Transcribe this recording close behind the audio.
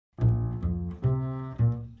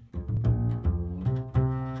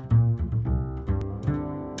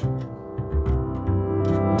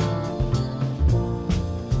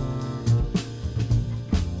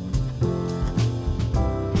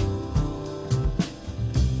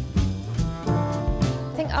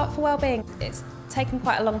Art for Wellbeing, it's taken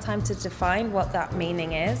quite a long time to define what that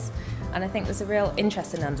meaning is, and I think there's a real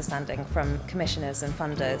interest in understanding from commissioners and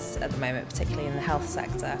funders at the moment, particularly in the health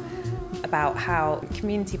sector, about how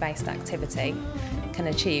community-based activity can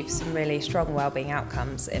achieve some really strong wellbeing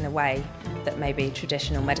outcomes in a way that maybe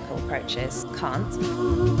traditional medical approaches can't.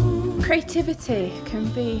 Creativity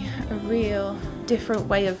can be a real different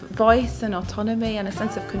way of voice and autonomy and a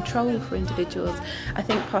sense of control for individuals. I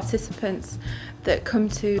think participants that come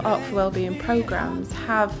to Art for Wellbeing programmes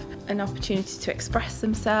have an opportunity to express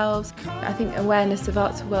themselves. I think awareness of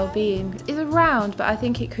art for wellbeing is around, but I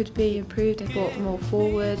think it could be improved and brought more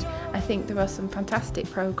forward. I think there are some fantastic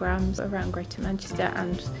programmes around Greater Manchester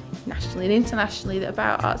and nationally and internationally that are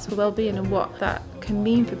about arts for wellbeing and what that can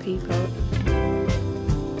mean for people.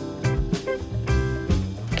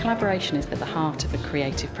 Collaboration is at the heart of a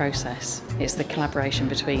creative process. It's the collaboration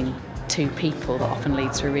between two people that often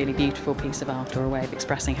leads to a really beautiful piece of art or a way of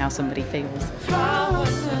expressing how somebody feels.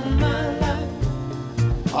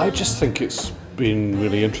 I just think it's been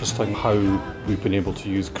really interesting how we've been able to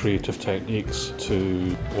use creative techniques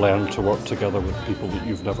to learn to work together with people that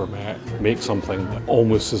you've never met, make something that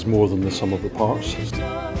almost is more than the sum of the parts.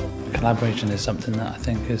 Collaboration is something that I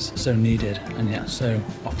think is so needed and yet so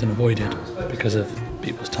often avoided because of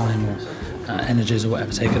people's time or energies or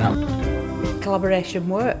whatever taken up. Collaboration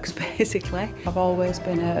works, basically. I've always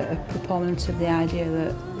been a proponent of the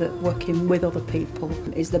idea that working with other people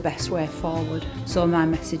is the best way forward. So my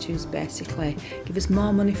message is basically, give us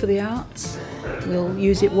more money for the arts, we'll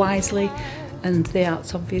use it wisely, and the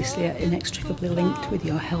arts obviously are inextricably linked with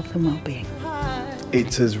your health and well-being.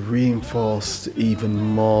 It has reinforced even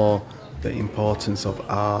more the importance of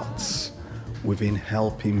arts within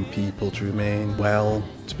helping people to remain well,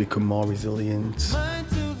 to become more resilient.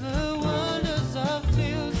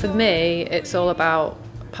 For me, it's all about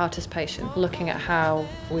participation, looking at how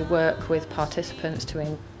we work with participants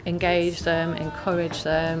to engage them, encourage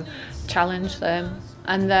them, challenge them,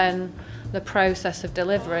 and then the process of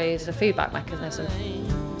delivery is a feedback mechanism.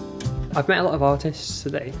 I've met a lot of artists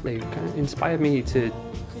today. They kind of inspired me to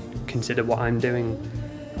consider what I'm doing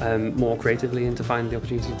more creatively and to find the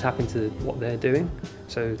opportunity to tap into what they're doing.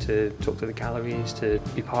 So to talk to the galleries, to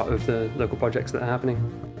be part of the local projects that are happening.